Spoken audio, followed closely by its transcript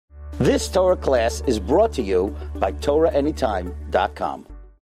This Torah class is brought to you by TorahAnytime.com.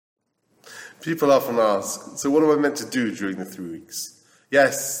 People often ask, so what am I meant to do during the 3 weeks?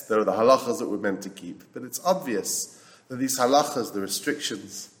 Yes, there are the halachas that we're meant to keep, but it's obvious that these halachas, the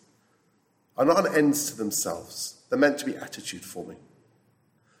restrictions, are not an ends to themselves. They're meant to be attitude forming.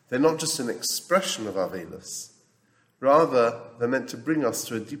 They're not just an expression of Avelis. Rather, they're meant to bring us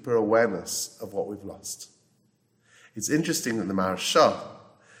to a deeper awareness of what we've lost. It's interesting that the Maharsha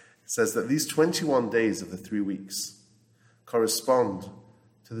says that these 21 days of the 3 weeks correspond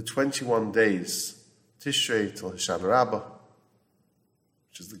to the 21 days Tishrei till Hoshana Rabbah,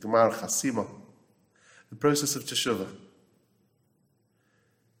 which is the Gemara Chasima, the process of Teshuvah.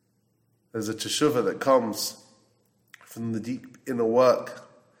 There's a Teshuvah that comes from the deep inner work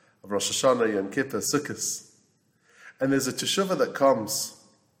of Rosh Hashanah, Yom Kippur, Sukkot. And there's a Teshuvah that comes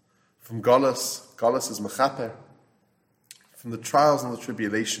from Golus. Golus is Mechaper, from the trials and the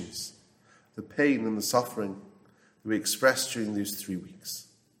tribulations, the pain and the suffering that we express during these 3 weeks.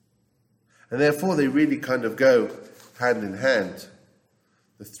 And therefore they really kind of go hand in hand.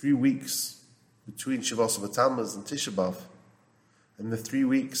 The 3 weeks between Shavuos Tammuz and Tisha B'Av, and the 3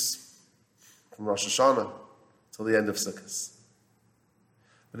 weeks from Rosh Hashanah till the end of Sukkot.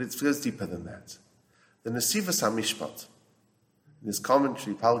 But it goes deeper than that. The Nesivos HaMishpat, in his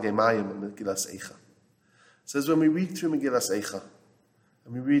commentary, Palgei Mayim and Megillas Eicha, says when we read through Megillas Eicha,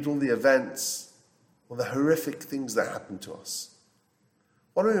 and we read all the events, all the horrific things that happen to us,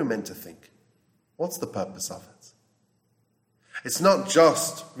 what are we meant to think? What's the purpose of it? It's not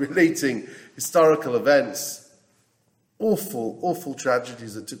just relating historical events, awful, awful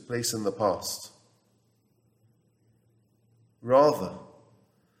tragedies that took place in the past. Rather,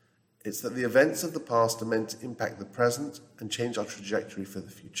 it's that the events of the past are meant to impact the present and change our trajectory for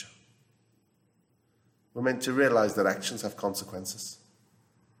the future. We're meant to realize that actions have consequences.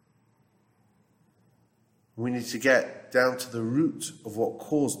 We need to get down to the root of what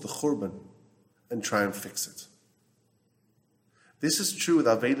caused the Churban and try and fix it. This is true with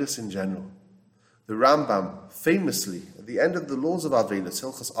Avelis in general. The Rambam, famously, at the end of the laws of Avelis,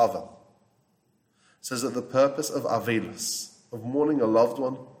 Hilchos Ava, says that the purpose of Avelis, of mourning a loved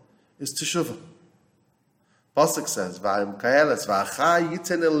one, is Teshuvah. Pasuk says, "Va'im kaeles va'achai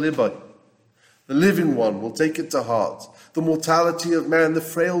yiten el liboy." The living one will take it to heart. The mortality of man, the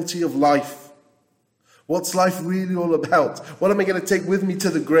frailty of life. What's life really all about? What am I going to take with me to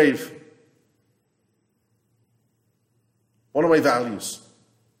the grave? What are my values?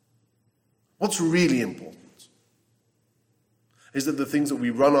 What's really important? Is it the things that we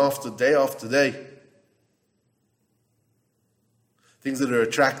run after day, things that are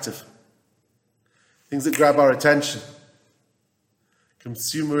attractive, things that grab our attention?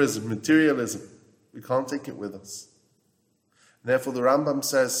 Consumerism, materialism, we can't take it with us. And therefore the Rambam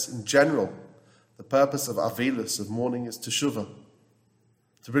says, in general, the purpose of Avelis, of mourning, is Teshuvah,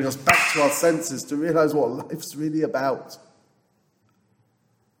 to bring us back to our senses, to realize what life's really about.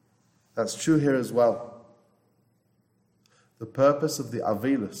 That's true here as well. The purpose of the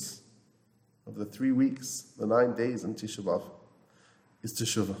Avelis, of the 3 weeks, the 9 days in Tisha B'Av, is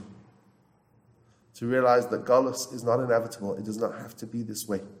Teshuvah. To realize that Golus is not inevitable. It does not have to be this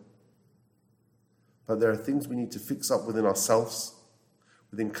way. But there are things we need to fix up within ourselves,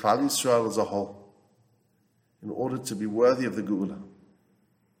 within Klal Yisrael as a whole, in order to be worthy of the Geula.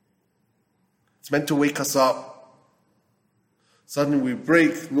 It's meant to wake us up. Suddenly we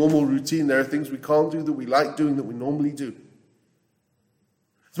break normal routine. There are things we can't do that we like doing that we normally do.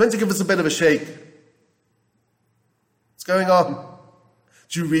 It's meant to give us a bit of a shake. What's going on?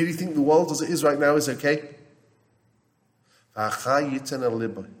 Do you really think the world as it is right now is okay? The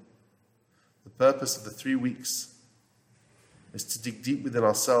purpose of the 3 weeks is to dig deep within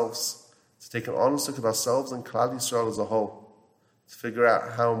ourselves, to take an honest look at ourselves and Klal Yisrael as a whole, to figure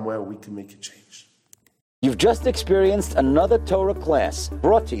out how and where we can make a change. You've just experienced another Torah class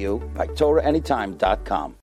brought to you by TorahAnytime.com.